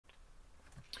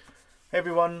Hey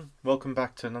everyone, welcome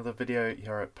back to another video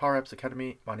here at Power Apps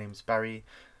Academy. My name's Barry.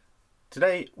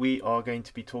 Today we are going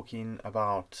to be talking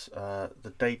about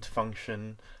the date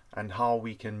function and how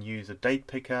we can use a date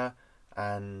picker,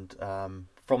 and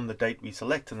from the date we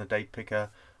select in the date picker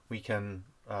we can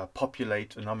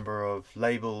populate a number of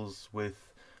labels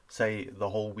with, say,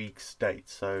 the whole week's date.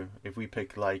 So if we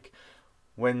pick like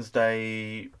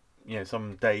Wednesday,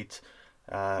 some date,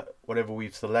 whatever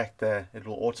we've select there, it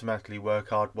will automatically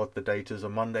work out what the date is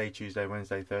on Monday, Tuesday,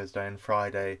 Wednesday, Thursday and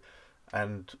Friday,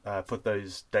 and put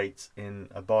those dates in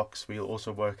a box. We'll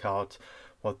also work out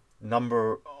what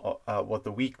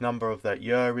the week number of that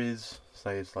year is.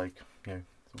 Say it's like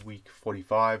week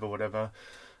 45 or whatever,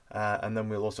 and then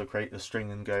we'll also create a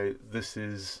string and go, this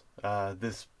is all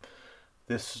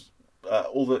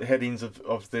the headings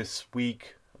of this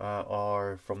week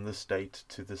are from this date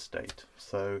to this date.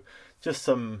 So just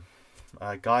some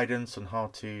guidance on how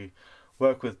to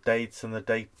work with dates, and the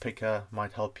date picker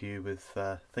might help you with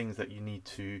things that you need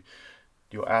to,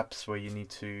 your apps where you need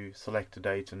to select a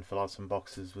date and fill out some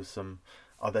boxes with some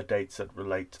other dates that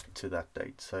relate to that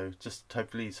date. So just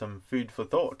hopefully some food for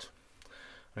thought.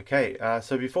 Okay,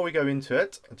 so before we go into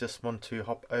it, I just want to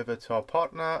hop over to our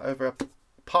partner over at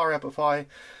Power Appify.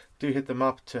 Do hit them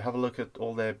up to have a look at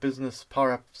all their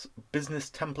Power Apps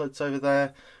business templates over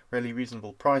there. Really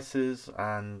reasonable prices,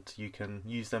 and you can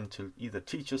use them to either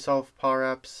teach yourself Power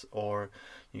Apps, or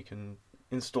you can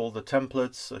install the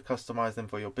templates, customize them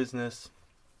for your business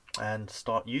and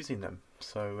start using them.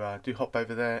 So do hop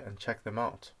over there and check them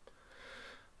out.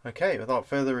 Okay, without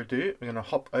further ado, we're going to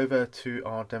hop over to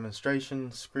our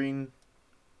demonstration screen.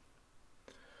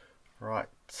 Right.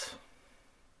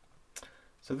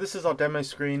 So this is our demo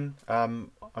screen.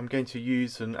 I'm going to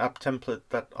use an app template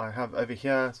that I have over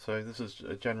here. So this is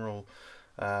a general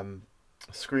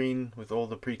screen with all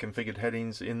the pre-configured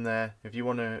headings in there. If you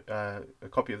want a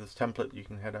copy of this template, you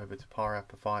can head over to Power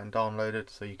Appify and download it,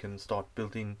 so you can start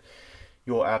building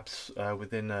your apps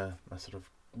within a sort of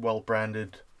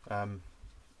well-branded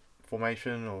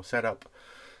formation or setup.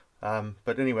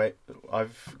 But anyway,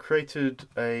 I've created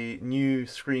a new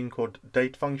screen called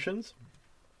Date Functions.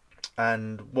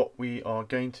 And what we are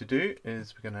going to do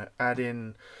is we're going to add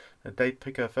in a date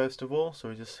picker first of all. So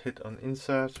we just hit on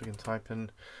insert, we can type in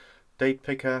date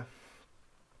picker.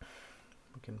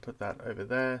 We can put that over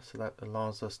there, so that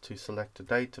allows us to select a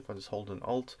date. If I just hold an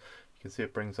Alt, you can see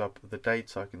it brings up the date,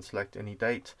 so I can select any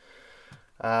date.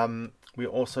 We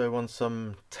also want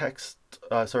some text,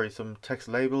 some text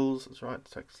labels. That's right,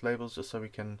 text labels, just so we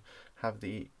can have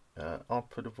the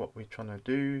output of what we're trying to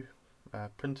do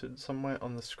printed somewhere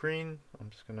on the screen. I'm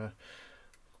just going to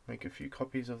make a few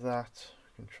copies of that.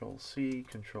 Control C,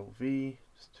 Control V,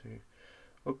 just to,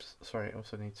 oops, sorry, I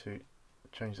also need to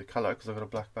change the color because I've got a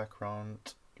black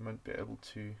background. You won't be able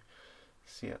to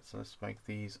see it, so let's make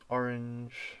these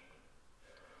orange.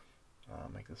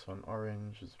 Make this one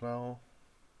orange as well.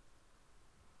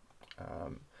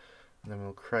 And then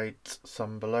we'll create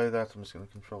some below that. I'm just going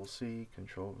to Control C,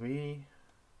 Control V.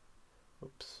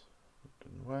 Oops, it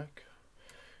didn't work.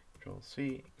 Control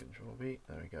C, Control V,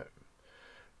 there we go.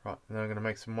 Right, and then I'm going to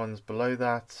make some ones below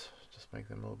that, just make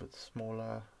them a little bit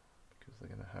smaller because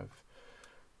they're going to have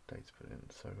dates put in.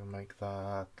 So we'll make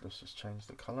that, let's just change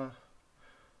the color,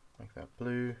 make that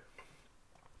blue.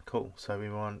 Cool, so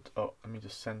we want, oh, let me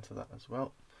just center that as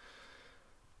well.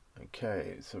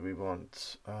 Okay, so we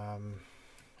want, I'm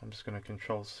just going to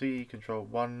Control C, Control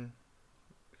 1,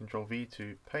 Control V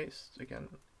to paste again.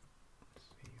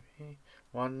 CV,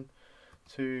 1,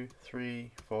 2,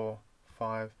 3, 4,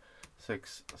 5,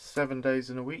 6, 7 days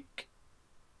in a week.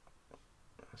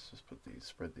 Let's just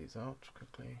spread these out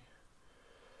quickly.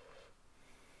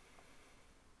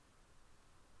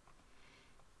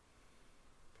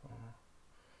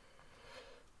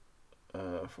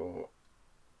 For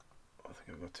I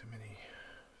think I've got too many.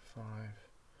 5,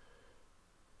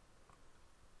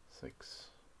 6.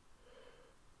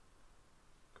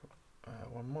 Cool.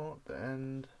 One more at the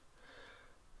end.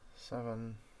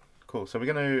 7. Cool, so we're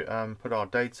going to put our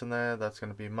dates in there. That's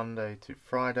going to be Monday to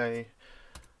Friday.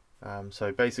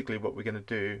 So basically what we're going to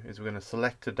do is we're going to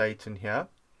select a date in here,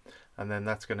 and then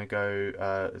that's going to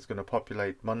go, it's going to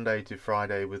populate Monday to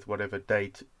Friday with whatever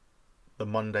date the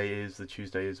Monday is, the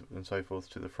Tuesday is, and so forth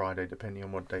to the Friday, depending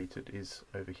on what date it is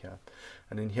over here.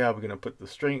 And in here we're going to put the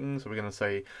strings. So we're going to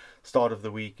say start of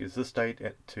the week is this date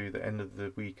to the end of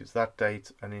the week is that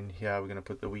date, and in here we're going to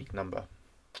put the week number.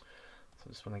 So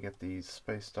I just want to get these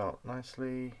spaced out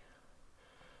nicely.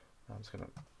 I'm just going to,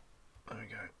 there we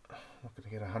go, I'm not going to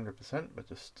get 100%, but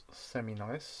just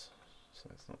semi-nice, so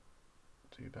it's not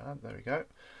too bad. There we go,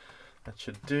 that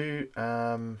should do.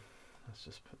 let's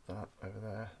just put that over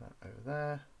there, that over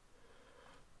there.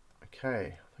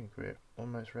 Okay, I think we're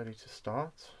almost ready to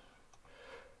start.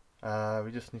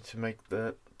 We just need to make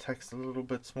the text a little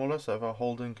bit smaller, so if I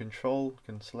hold in control, you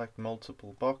can select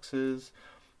multiple boxes.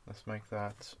 Let's make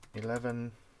that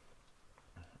 11.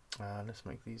 Let's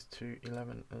make these two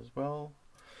 11 as well.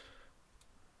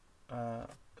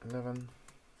 11.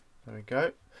 There we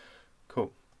go.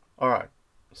 Cool. Alright,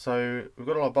 so we've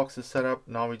got all our boxes set up.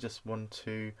 Now we just want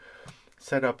to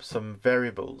set up some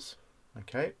variables.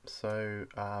 Okay, so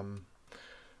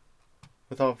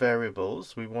with our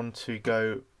variables, we want to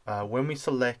go when we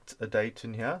select a date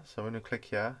in here. So when we click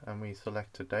here and we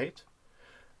select a date,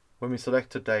 when we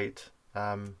select a date,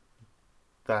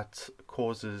 that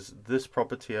causes this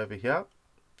property over here.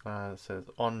 It says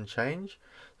on change.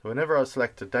 So whenever I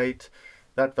select a date,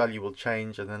 that value will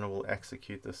change, and then it will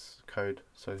execute this code.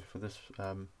 So for this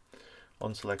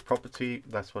on select property,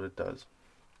 that's what it does.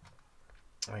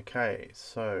 Okay,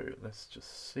 so let's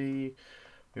just see.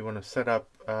 We want to set up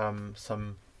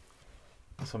some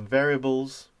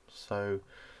variables. So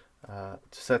to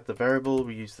set the variable,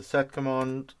 we use the set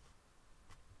command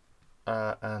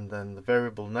and then the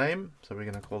variable name. So we're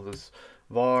going to call this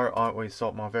var. I always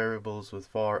start my variables with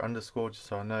var underscore, just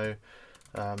so I know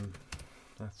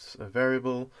that's a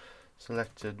variable.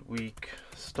 Selected week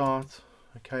start.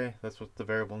 Okay, that's what the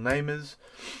variable name is.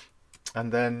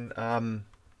 And then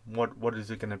what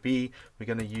is it going to be? We're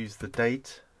going to use the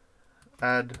date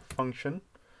add function.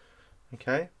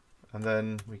 Okay, and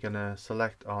then we're going to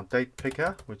select our date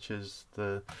picker, which is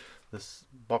this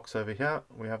box over here.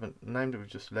 We haven't named it, we've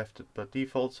just left it by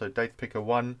default. So date picker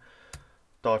 1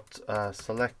 dot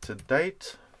selected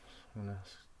date. I'm going to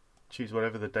choose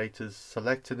whatever the date is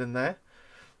selected in there,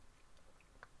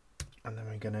 and then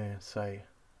we're going to say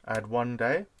add 1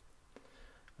 day,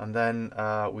 and then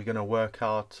we're going to work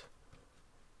out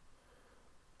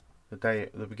the day,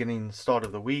 the beginning start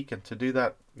of the week. And to do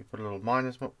that, we put a little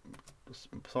minus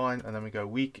sign, and then we go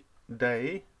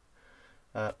weekday.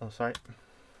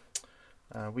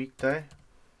 Weekday,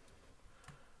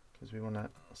 because we want to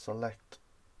select.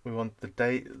 We want the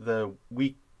day, the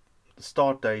week, the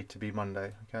start day to be Monday.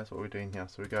 Okay, that's what we're doing here.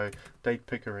 So we go date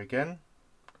picker again.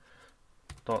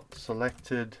 Dot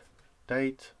selected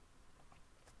date,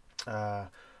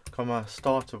 comma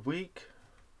start of week.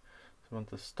 So we want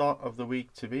the start of the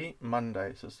week to be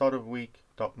Monday. So start of week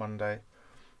dot Monday.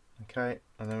 Okay,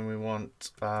 and then we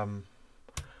want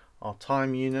our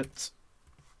time unit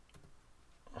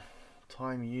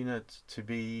to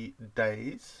be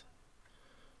days.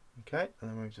 Okay, and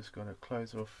then we've just got to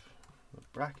close off the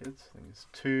brackets. I think it's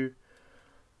 2.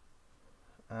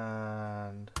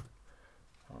 And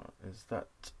is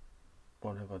that,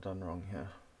 what have I done wrong here?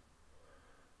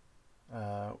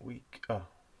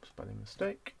 Spelling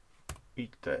mistake.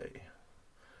 Weekday.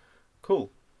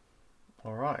 Cool.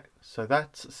 Alright, so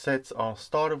that sets our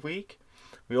start of week.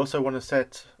 We also want to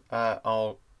set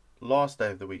our last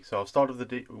day of the week. So our start of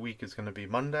the week is going to be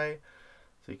Monday.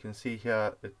 So you can see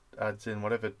here it adds in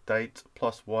whatever date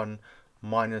plus 1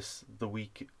 minus the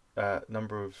week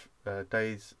number of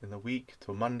days in the week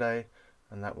till Monday,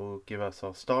 and that will give us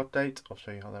our start date. I'll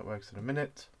show you how that works in a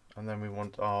minute. And then we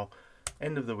want our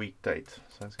end of the week date.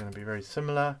 So it's going to be very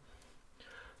similar.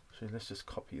 So let's just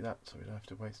copy that so we don't have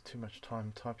to waste too much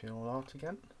time typing it all out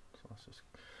again. So let's just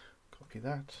copy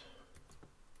that,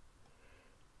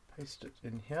 paste it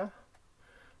in here.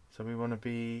 So we want to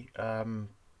be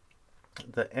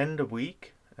the end of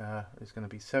week is going to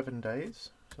be 7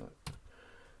 days. So,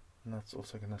 and that's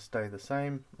also going to stay the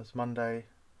same as Monday.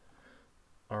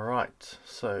 Alright,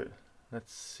 so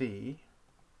let's see.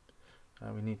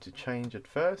 We need to change it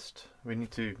first. We need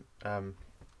to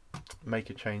make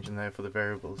a change in there for the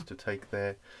variables to take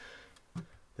their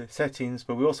settings,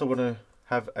 but we also want to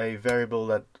have a variable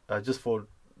that just for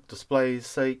display's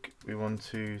sake, we want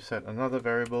to set another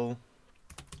variable,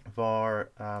 var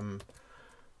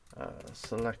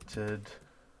selected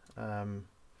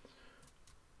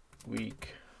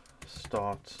week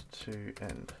start to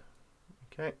end.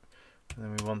 Okay, and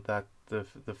then we want that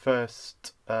the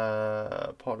first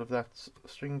part of that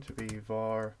string to be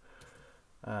var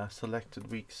selected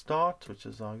week start, which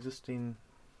is our existing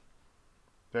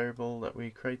variable that we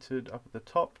created up at the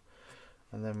top,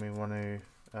 and then we want to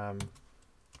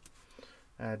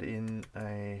add in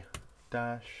a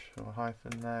dash or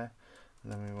hyphen there,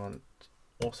 and then we want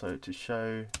also to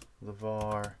show the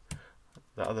var,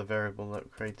 the other variable that we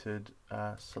created,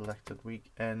 selected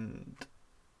week end,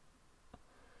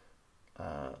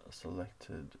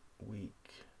 selected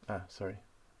week, sorry,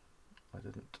 I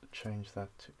didn't change that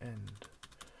to end.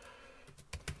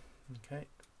 Okay,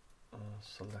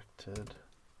 selected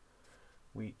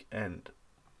weekend.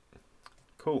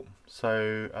 Cool.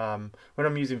 So when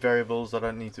I'm using variables, I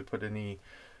don't need to put any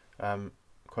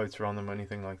quotes around them or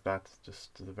anything like that,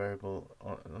 just the variable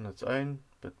on its own.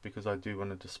 But because I do want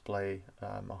to display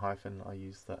a hyphen, I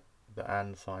use the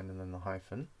and sign and then the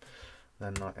hyphen.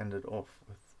 Then I ended off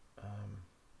with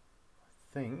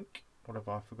I think, what have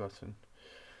I forgotten?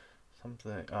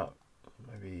 Something,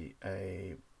 maybe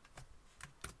a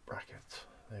bracket.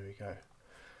 There we go.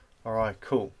 Alright,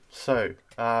 cool. So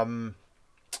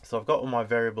so I've got all my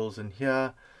variables in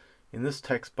here. In this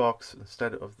text box,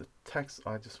 instead of the text,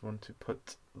 I just want to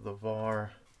put the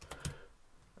var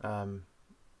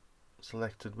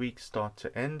selected week start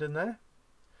to end in there.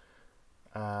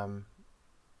 So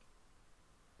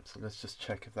let's just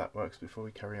check if that works before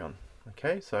we carry on.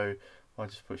 Okay, so I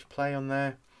just push play on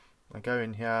there. I go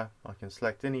in here, I can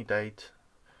select any date.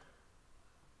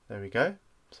 There we go.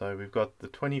 So we've got the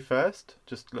 21st.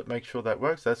 Just make sure that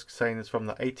works. That's saying it's from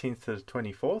the 18th to the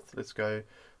 24th. Let's go.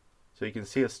 So you can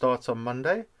see it starts on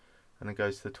Monday and it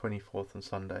goes to the 24th on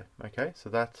Sunday. Okay, so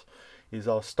that is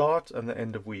our start and the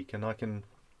end of week. And I can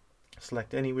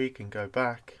select any week and go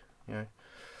back,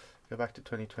 go back to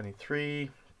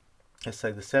 2023. Let's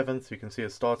say the 7th. You can see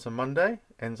it starts on Monday,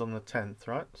 ends on the 10th,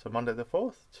 right? So Monday the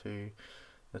 4th to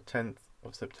the 10th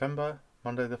of September,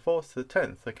 Monday the 4th to the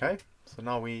 10th. Okay, so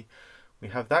now we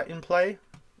have that in play,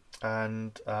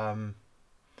 and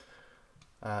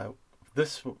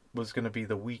this was going to be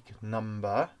the week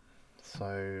number.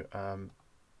 So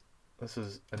this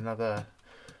is another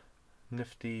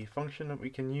nifty function that we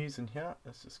can use in here.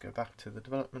 Let's just go back to the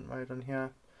development mode on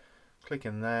here, click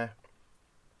in there.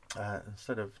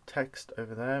 Instead of text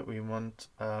over there, we want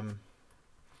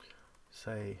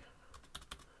say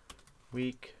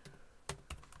week,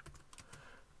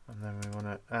 and then we want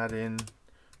to add in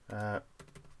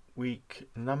week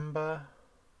number,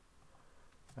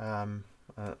 and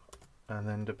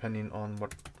then depending on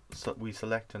what we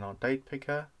select in our date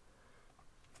picker,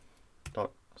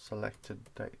 dot selected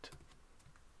date.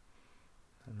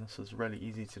 And this is really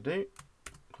easy to do.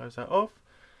 Close that off.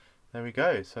 There we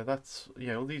go. So that's,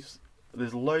 all these,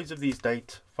 there's loads of these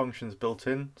date functions built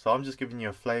in. So I'm just giving you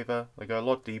a flavor. They go a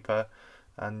lot deeper,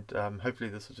 and hopefully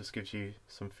this will just gives you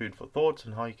some food for thought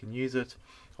and how you can use it.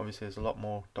 Obviously there's a lot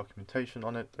more documentation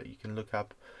on it that you can look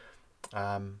up.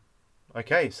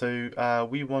 Okay, so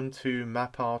we want to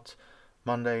map out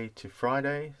Monday to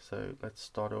Friday. So let's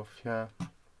start off here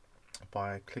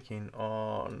by clicking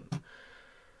on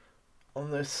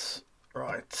this.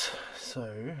 Right,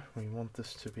 so we want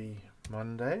this to be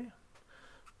Monday.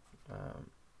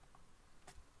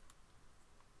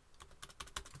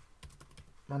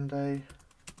 Monday,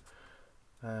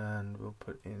 and we'll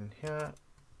put in here,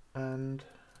 and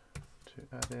to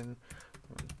add in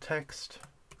text,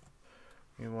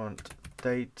 we want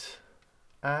date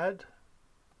add,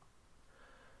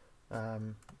 we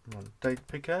want date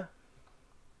picker.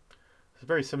 It's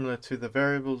very similar to the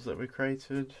variables that we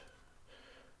created.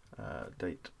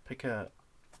 Date picker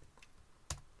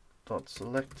dot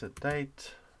selected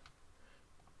date,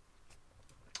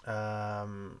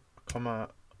 comma,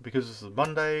 because this is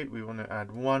Monday, we want to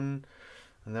add 1,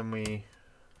 and then we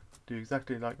do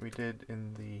exactly like we did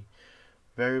in the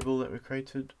variable that we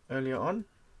created earlier on.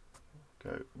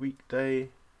 Go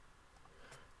weekday.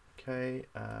 Okay,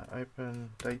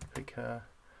 open date picker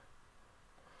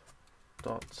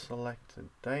dot selected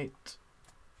date.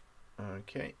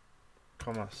 Okay,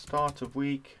 comma, start of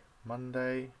week,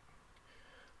 Monday,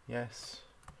 yes,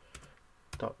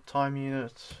 dot time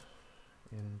unit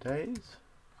in days,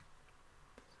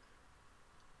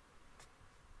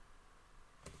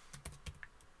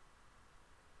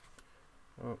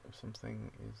 oh,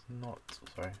 something is not,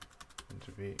 sorry, going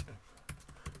to be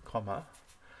comma,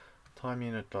 time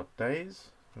unit dot days,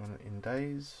 we want it in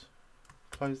days,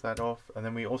 close that off, and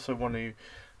then we also want to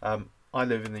I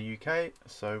live in the UK,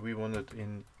 so we want it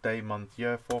in day, month,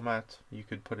 year format. You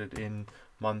could put it in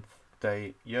month,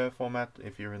 day, year format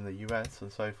if you're in the US and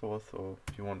so forth, or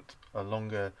if you want a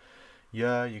longer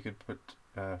year, you could put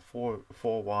 4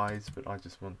 Ys, but I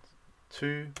just want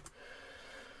 2.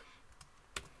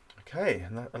 Okay,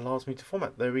 and that allows me to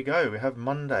format. There we go, we have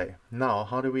Monday. Now,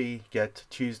 how do we get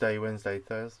Tuesday, Wednesday,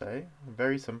 Thursday?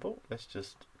 Very simple. Let's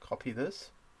just copy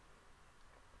this.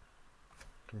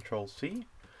 Control C.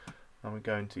 And we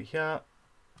go into here,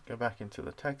 go back into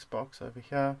the text box over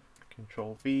here,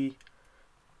 Control V,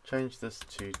 change this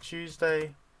to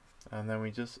Tuesday, and then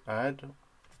we just add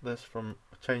this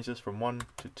change this from 1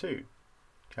 to 2.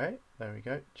 Okay, there we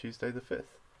go, Tuesday the 5th.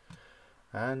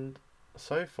 And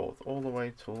so forth, all the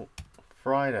way till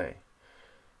Friday.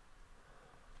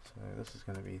 So this is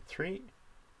going to be 3.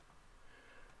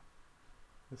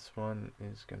 This one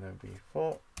is going to be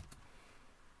 4.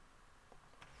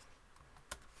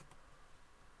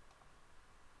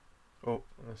 Oh,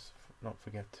 let's not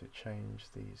forget to change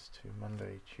these to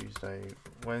Monday, Tuesday,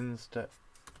 Wednesday,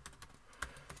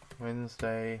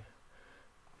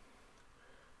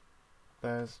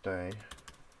 Thursday,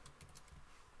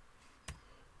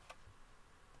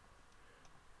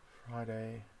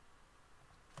 Friday,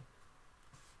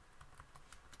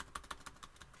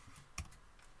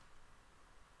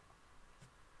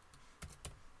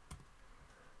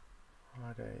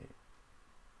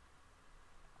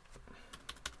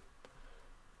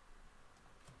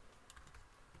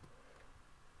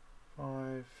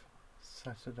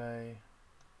 Saturday,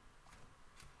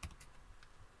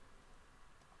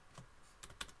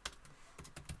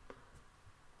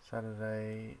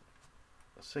 Saturday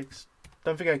 6.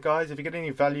 Don't forget guys, if you get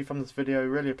any value from this video,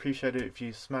 really appreciate it if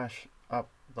you smash up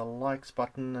the likes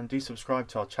button and do subscribe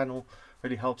to our channel.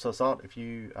 Really helps us out if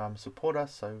you support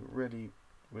us, so really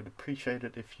would appreciate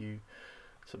it if you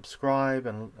subscribe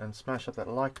and smash up that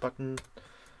like button.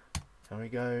 There we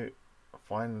go.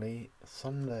 Finally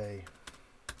Sunday.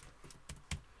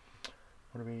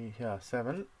 What are we here?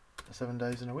 7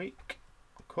 days in a week.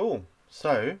 Cool.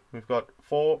 So we've got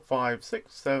 4, 5,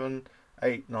 6, 7,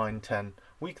 8, 9, 10.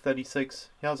 Week 36.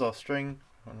 Here's our string.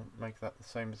 I'm going to make that the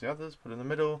same as the others. Put it in the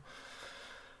middle.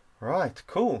 Right,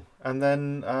 cool. And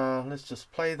then let's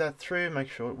just play that through, make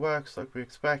sure it works like we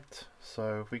expect.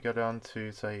 So if we go down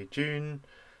to say June,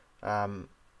 the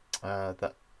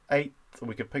 8th,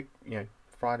 we could pick,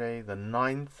 Friday the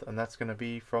 9th, and that's going to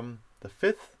be from the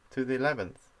 5th to the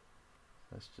 11th.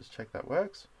 Let's just check that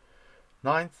works.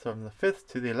 9th from the 5th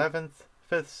to the 11th,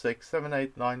 5th, 6th, 7,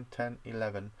 8, 9, 10,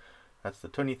 11. That's the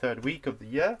 23rd week of the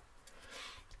year.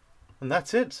 And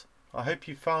that's it. I hope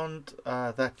you found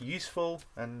that useful,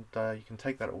 and you can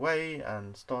take that away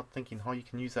and start thinking how you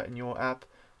can use that in your app.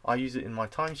 I use it in my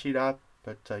timesheet app,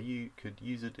 but you could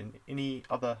use it in any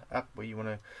other app where you want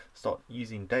to start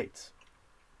using dates.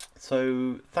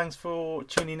 So thanks for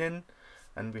tuning in,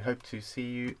 and we hope to see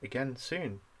you again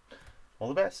soon. All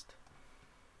the best.